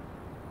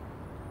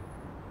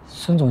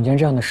孙总监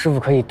这样的师傅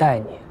可以带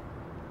你，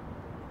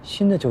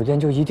新的酒店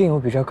就一定有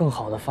比这更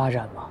好的发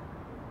展吗？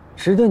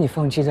值得你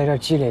放弃在这儿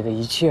积累的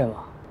一切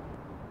吗？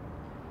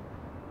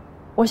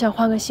我想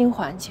换个新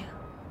环境。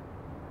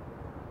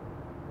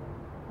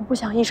我不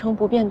想一成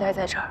不变待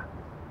在这儿。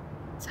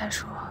再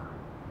说，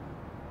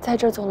在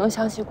这儿总能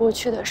想起过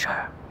去的事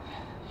儿。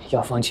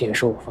要放弃也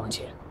是我放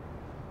弃。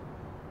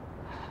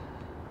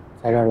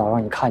在这儿老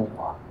让你看见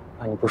我，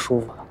让你不舒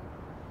服了。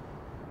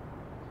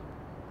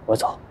我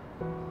走，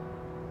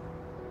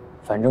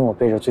反正我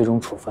背着最终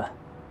处分，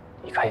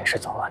离开也是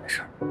早晚的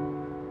事儿。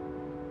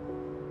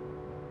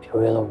别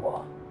为了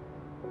我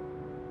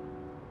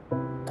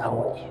耽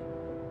误你。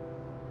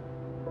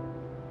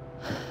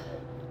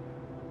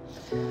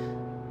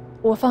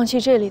我放弃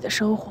这里的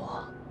生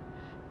活，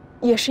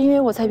也是因为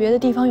我在别的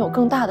地方有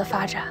更大的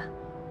发展，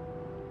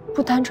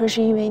不单纯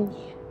是因为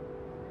你。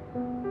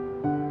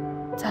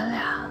咱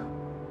俩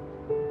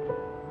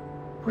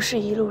不是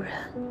一路人，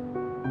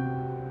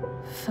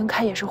分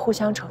开也是互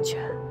相成全，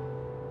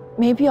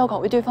没必要搞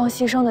为对方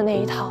牺牲的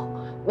那一套，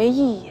没意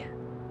义。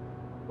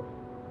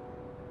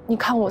你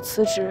看我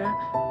辞职，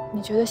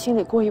你觉得心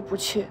里过意不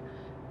去，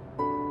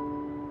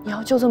你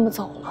要就这么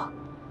走了，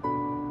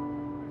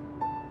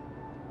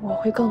我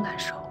会更难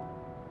受。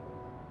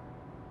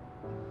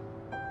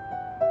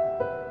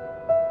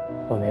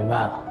我明白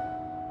了，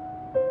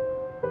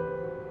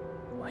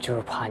我就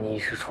是怕你一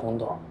时冲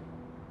动。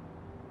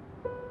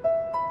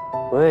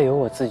我也有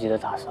我自己的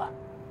打算，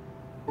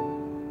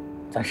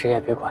咱谁也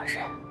别管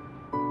谁。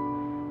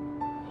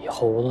以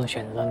后无论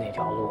选择的哪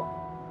条路，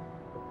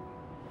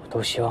我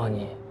都希望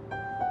你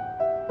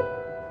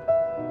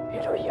别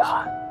留遗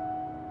憾。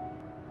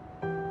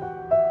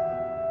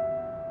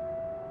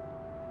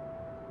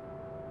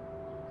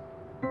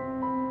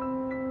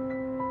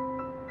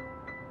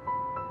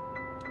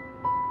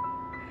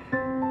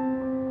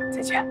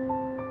再见。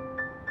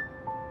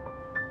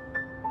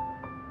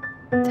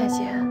再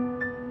见。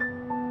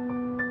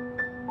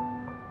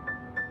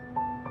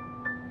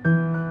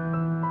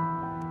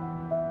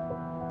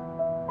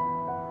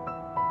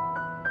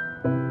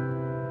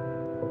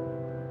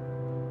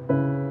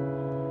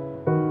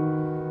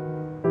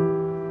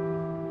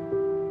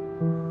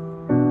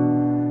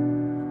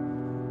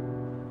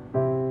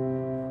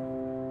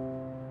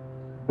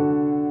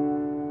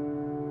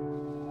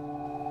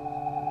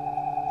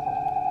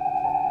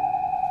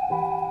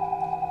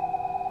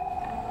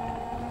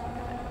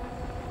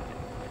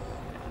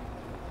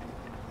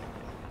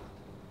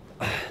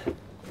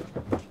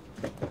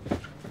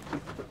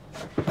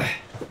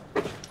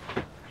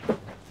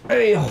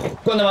哎呦，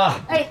关大妈，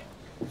哎，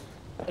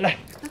来，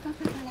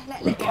来，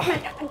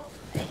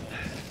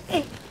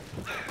哎，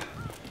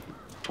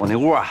我那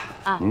屋啊，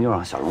您就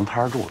让小荣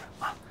摊着住着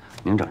啊。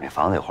您整这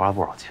房子也花了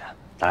不少钱，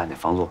咱俩那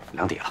房租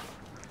2抵了。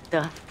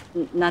得，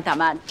那大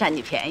妈占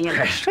你便宜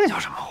了。这叫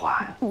什么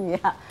话呀？你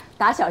呀，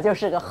打小就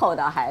是个厚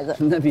道孩子。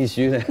那必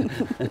须的。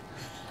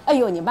哎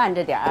呦，你慢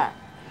着点儿，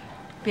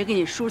别给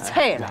你输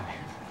菜了。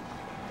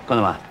关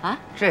大妈啊，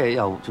这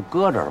要就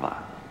搁这儿吧。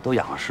都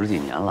养了10几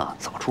年了，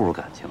早处出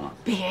感情了。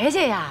别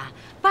介呀，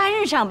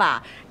搬上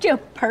吧。这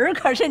盆儿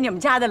可是你们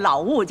家的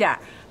老物件，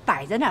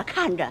摆在那儿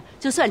看着，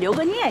就算留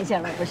个念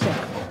想了，不是？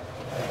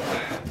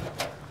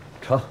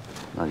成，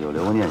那就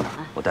留个念想，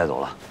我带走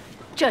了。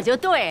这就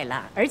对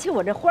了，而且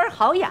我这花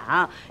好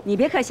养，你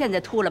别看现在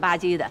秃了吧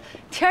唧的，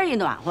天一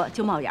暖和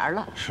就冒芽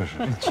了。是，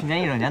去年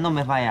1整年都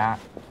没发芽。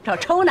找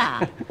抽呢？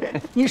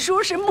你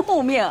叔是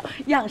木命，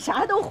养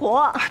啥都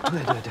活。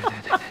对。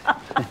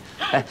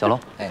哎，小龙，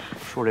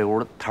叔这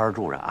屋摊着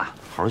住着啊，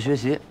好好学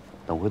习，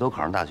等回头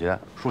考上大学，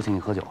叔请你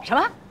喝酒。什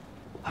么？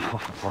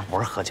不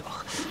是喝酒，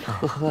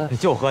喝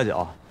就喝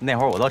酒。那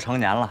会儿我都成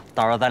年了，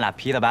到时候咱俩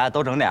啤的白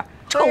都整点。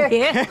臭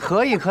贫。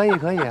可以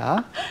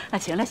啊。啊，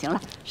行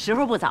了，时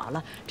候不早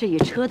了，这一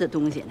车的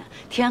东西呢，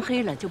天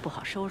黑了就不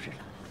好收拾了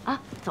啊，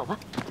走吧。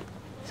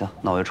行，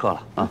那我就撤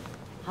了啊。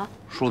好，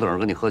叔等着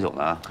跟你喝酒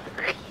呢啊。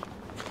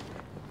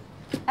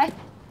哎，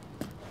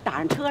打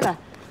上车了，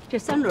这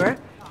3轮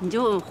你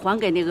就还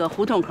给那个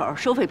胡同口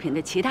收废品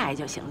的齐大爷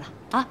就行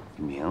了啊。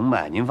明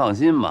白，您放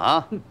心吧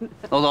啊。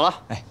那我走了，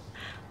哎，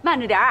慢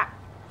着点儿。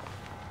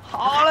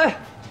好嘞，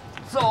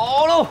走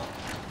喽。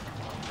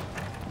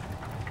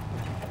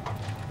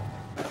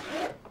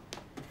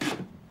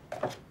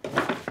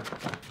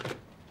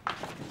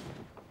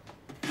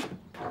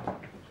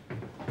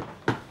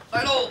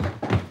来喽，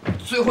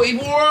最后一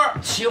波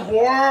起火，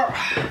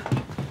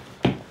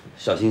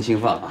小心轻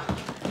放啊。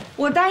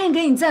我答应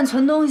给你暂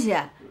存东西，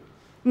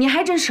你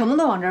还真什么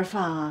都往这儿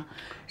放啊？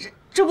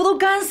这不都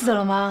干死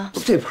了吗？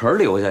这盆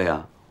留下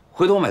呀，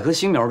回头我买棵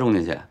新苗种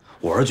进去。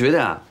我是觉得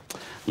呀，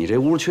你这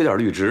屋缺点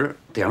绿植，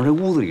得让这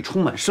屋子里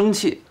充满生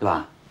气，对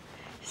吧？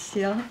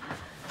行。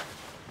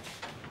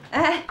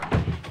哎，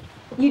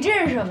你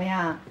这是什么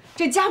呀？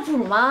这家谱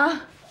吗？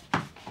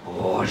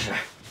不是，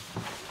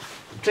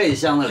这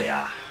箱子里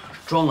啊，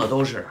装的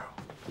都是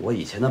我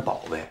以前的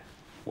宝贝，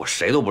我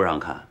谁都不让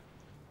看。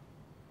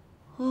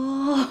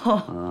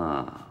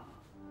哦。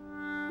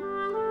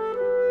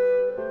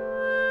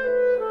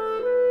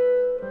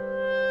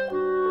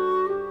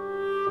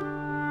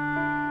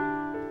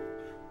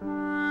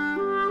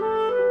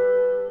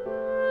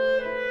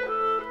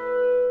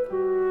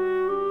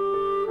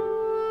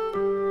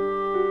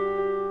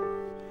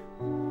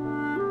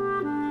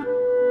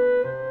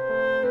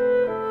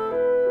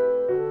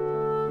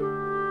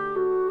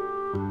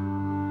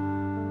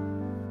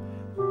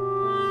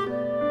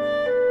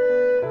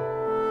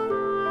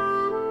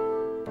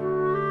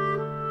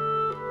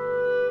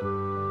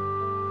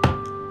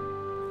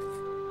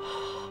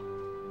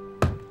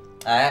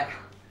哎，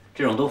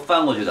这种都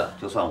翻过去的，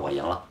就算我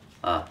赢了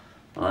啊！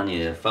等到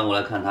你翻过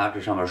来看它这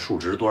上面数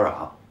值多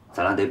少，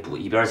咱俩得补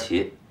一边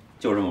齐，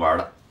就这么玩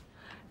的。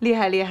厉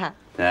害厉害！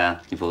对，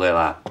你不会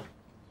吧？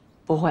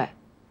不会。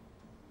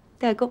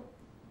代购。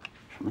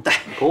什么代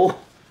沟？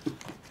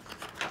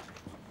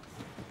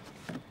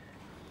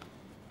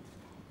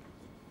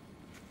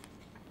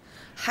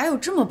还有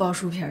这么包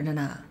书皮的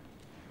呢？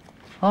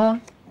啊，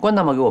关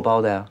大妈给我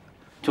包的呀，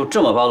就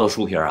这么包的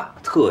书皮啊，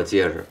特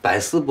结实，百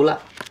丝不烂。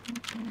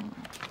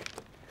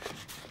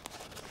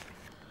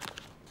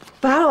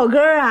把老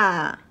根儿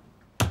啊！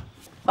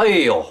哎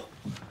呦，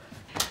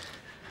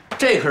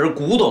这可是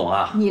古董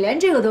啊！你连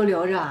这个都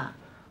留着？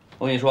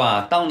我跟你说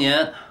啊，当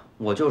年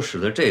我就使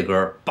的这根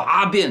儿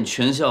拔遍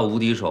全校无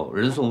敌手，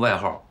人送外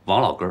号“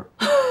王老根儿”。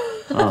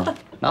嗯，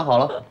拿好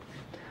了。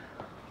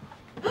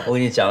我给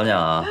你讲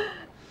讲啊，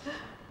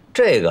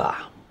这个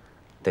啊，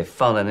得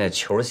放在那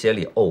球鞋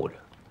里沤着，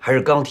还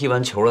是刚踢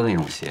完球的那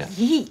种鞋。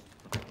咦，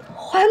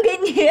还给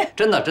你？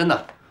真的真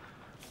的，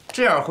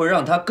这样会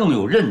让它更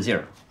有韧劲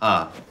儿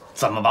啊，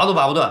怎么拔都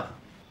拔不断，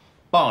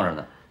棒着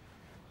呢。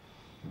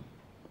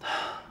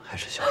还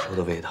是小时候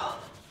的味道。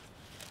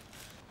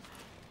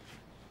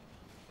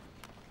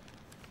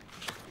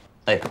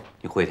哎，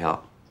你会跳，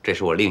这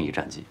是我另一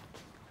战绩。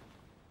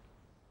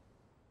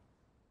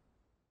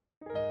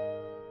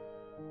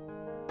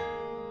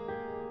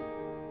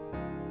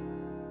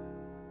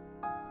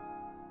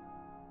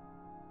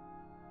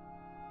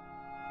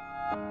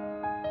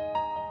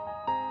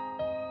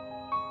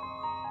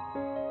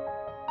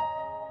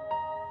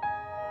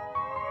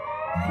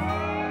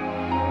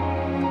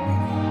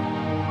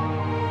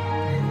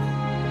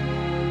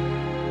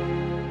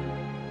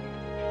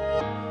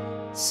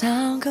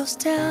Sound goes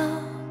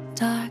down,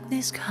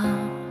 darkness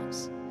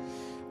comes.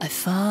 I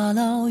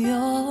follow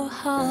your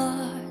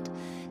heart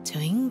to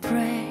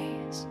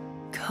embrace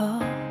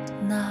cold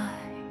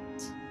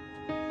night.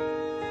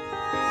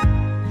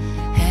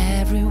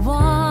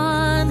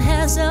 Everyone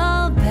has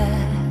a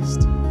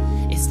best.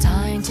 It's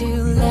time to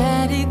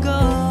let it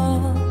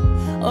go.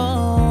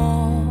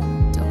 Oh,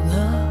 don't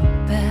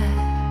look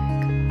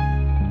back.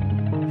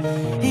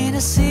 In a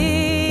sea